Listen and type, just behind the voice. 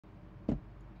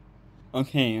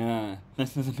Okay,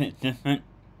 this is a bit different,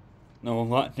 though a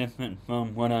lot different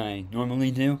from what I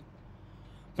normally do.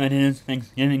 But it is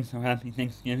Thanksgiving, so happy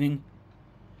Thanksgiving.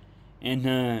 And,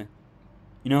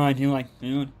 I do like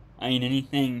food. I eat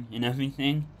anything and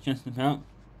everything, just about.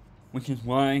 Which is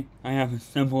why I have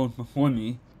assembled before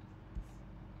me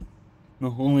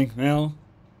the Holy Grail.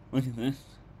 Look at this.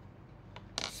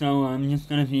 So I'm just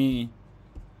gonna be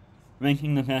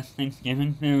ranking the best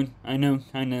Thanksgiving food. I know,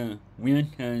 kinda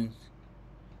weird, cause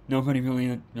nobody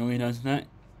really does that.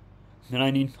 That I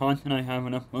need content I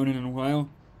haven't uploaded in a while.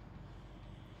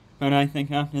 But I think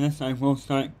after this I will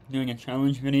start doing a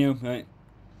challenge video, but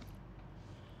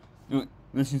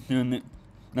let's just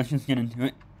let's just get into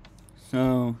it.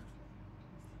 So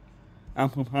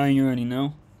apple pie, you already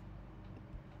know.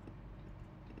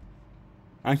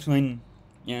 Actually,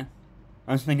 yeah,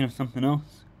 I was thinking of something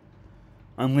else.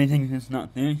 I'm leaving if it's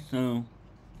not there, so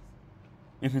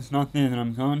if it's not there then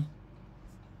I'm gone.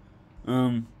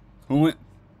 Cool it.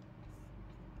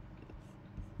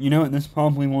 You know what, this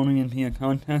probably won't even be a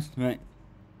contest, but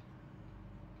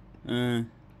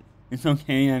it's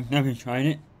okay, I've never tried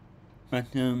it.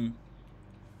 But doesn't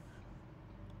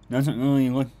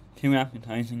really look too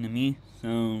appetizing to me,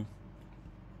 so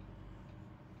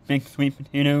baked sweet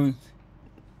potatoes.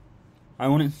 I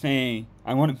wouldn't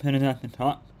put it at the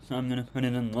top, so I'm gonna put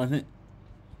it in Levitt.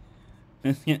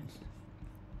 Biscuits,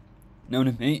 no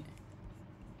debate.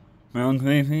 Brown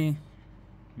gravy,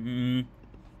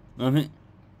 love it.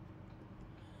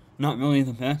 Not really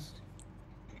the best.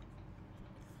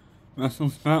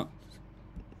 Brussels sprouts,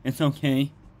 it's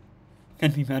okay.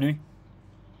 Could be better.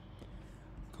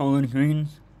 Collard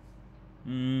greens,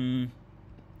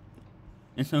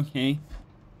 it's okay.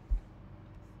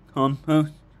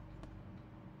 Compost,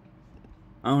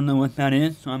 I don't know what that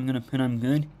is, so I'm gonna put I'm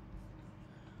good.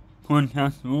 Corn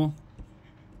casserole,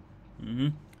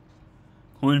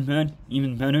 cornbread,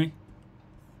 even better.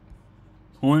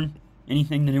 Corn,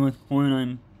 anything to do with corn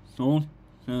I'm sold,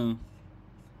 so,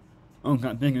 oh,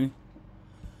 got bigger.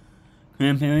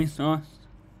 Cranberry sauce,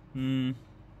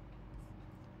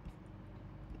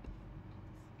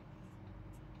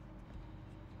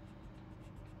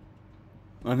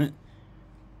 love it.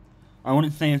 I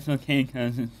wouldn't say it's okay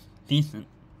because it's decent.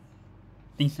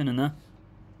 Decent enough.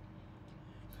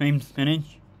 Creamed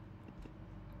spinach.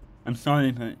 I'm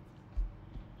sorry, but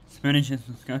spinach is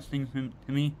disgusting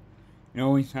to me. It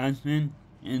always has been.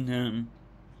 And,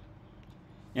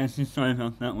 yeah, so sorry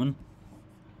about that one.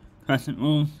 Crescent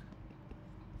rolls.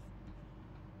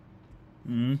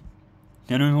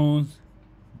 Dinner rolls.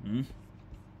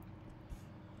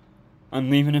 I'm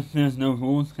leaving if there's no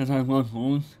rolls because I love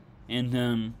rolls.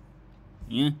 And,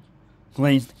 yeah.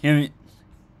 Glazed carrots.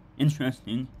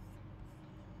 Interesting.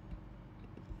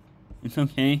 It's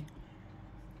okay.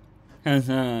 Because,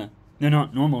 they're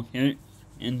not normal carrots.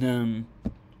 And,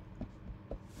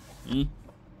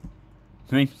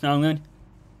 grape salad.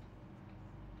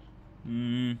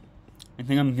 I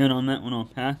think I'm good on that one, I'll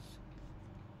pass.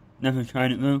 Never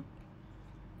tried it though.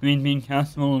 Green bean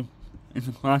casserole is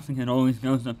a classic, it always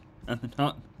goes up at the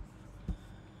top.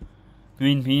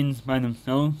 Green beans by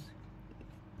themselves,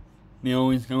 they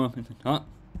always go up at the top.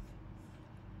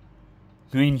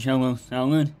 Green jello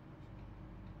salad.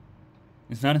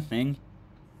 Is that a thing?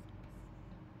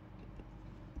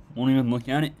 Won't even look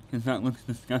at it, because that looks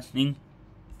disgusting.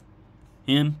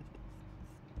 Ham.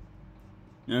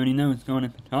 You already know it's going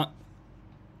at the top.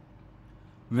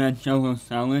 Red jello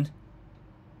salad.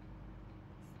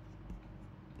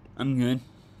 I'm good.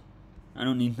 I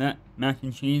don't need that. Mac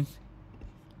and cheese.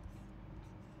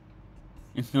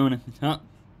 It's going at the top.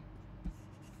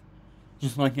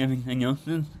 Just like everything else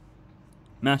is.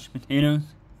 Mashed potatoes.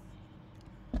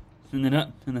 Send it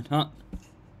up to the top.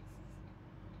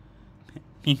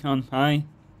 Pecan pie.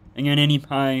 Again, any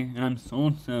pie and I'm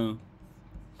sold, so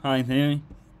pie there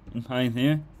and pie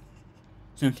there.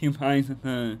 So 2 pies with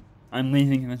the I'm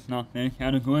leaving if it's not there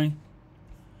category.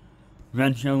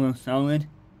 Red jello salad.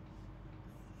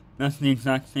 That's the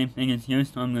exact same thing as here,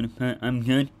 so I'm gonna put I'm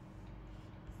good.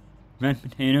 Red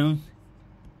potatoes.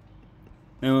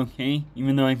 They're okay,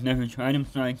 even though I've never tried them,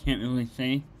 so I can't really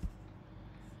say.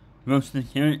 Roasted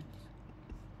carrots.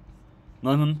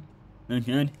 Love them. They're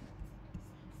good.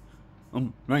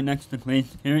 Oh, right next to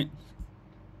glazed carrots.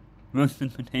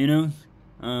 Roasted potatoes.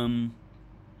 I'm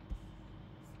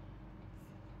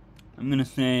gonna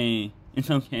say it's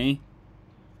okay.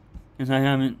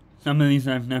 Because some of these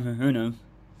I've never heard of.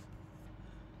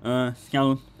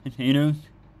 Scalloped potatoes.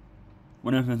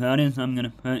 Whatever that is, I'm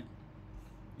gonna put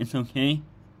it's okay.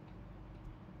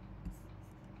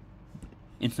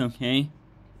 It's okay.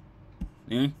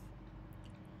 There.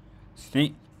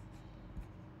 Steak.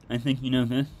 I think you know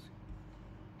this.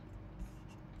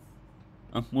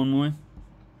 Up one more.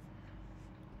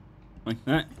 Like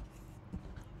that.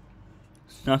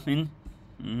 Stuffing.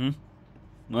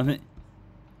 Love it.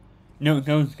 You know, it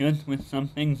goes good with some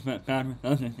things, but bad with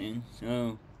other things,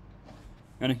 so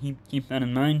gotta keep that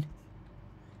in mind.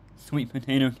 Sweet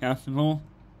potato casserole.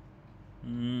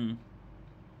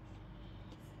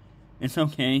 It's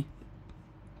okay.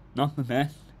 Not the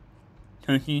best.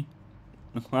 Turkey.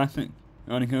 The classic.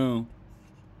 Gotta go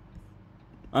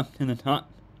up to the top.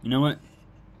 You know what?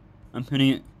 I'm putting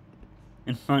it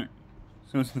in front.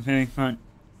 So it's the very front.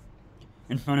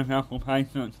 In front of apple pie,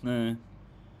 so it's the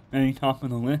very top of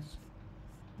the list.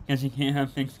 Because you can't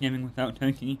have Thanksgiving without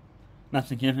turkey. That's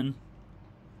a given.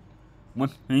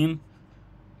 Whipped cream.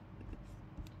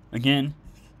 Again,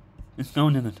 it's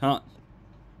going to the top.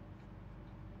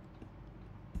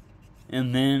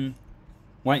 And then,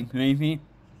 white gravy.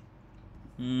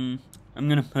 I'm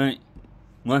gonna put,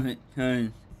 love it,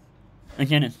 because,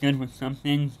 again, it's good with some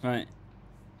things, but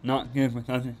not good with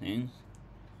other things.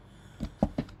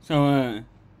 So,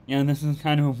 yeah, this is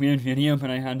kind of a weird video, but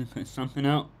I had to put something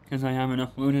out, because I haven't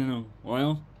uploaded in a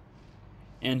while.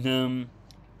 And,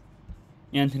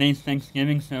 yeah, today's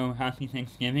Thanksgiving, so happy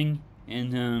Thanksgiving.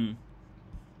 And,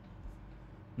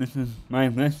 this is my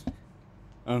list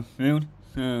of food,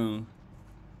 so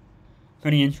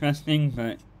pretty interesting,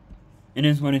 but it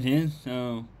is what it is,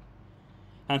 so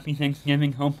happy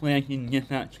Thanksgiving. Hopefully I can get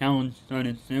that challenge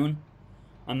started soon.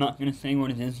 I'm not going to say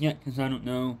what it is yet, because I don't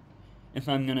know if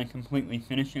I'm going to completely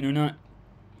finish it or not.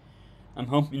 I'm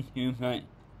hoping to, but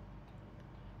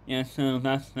yeah, so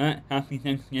that's that. Happy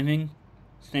Thanksgiving.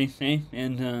 Stay safe,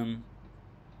 and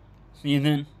see you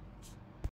then.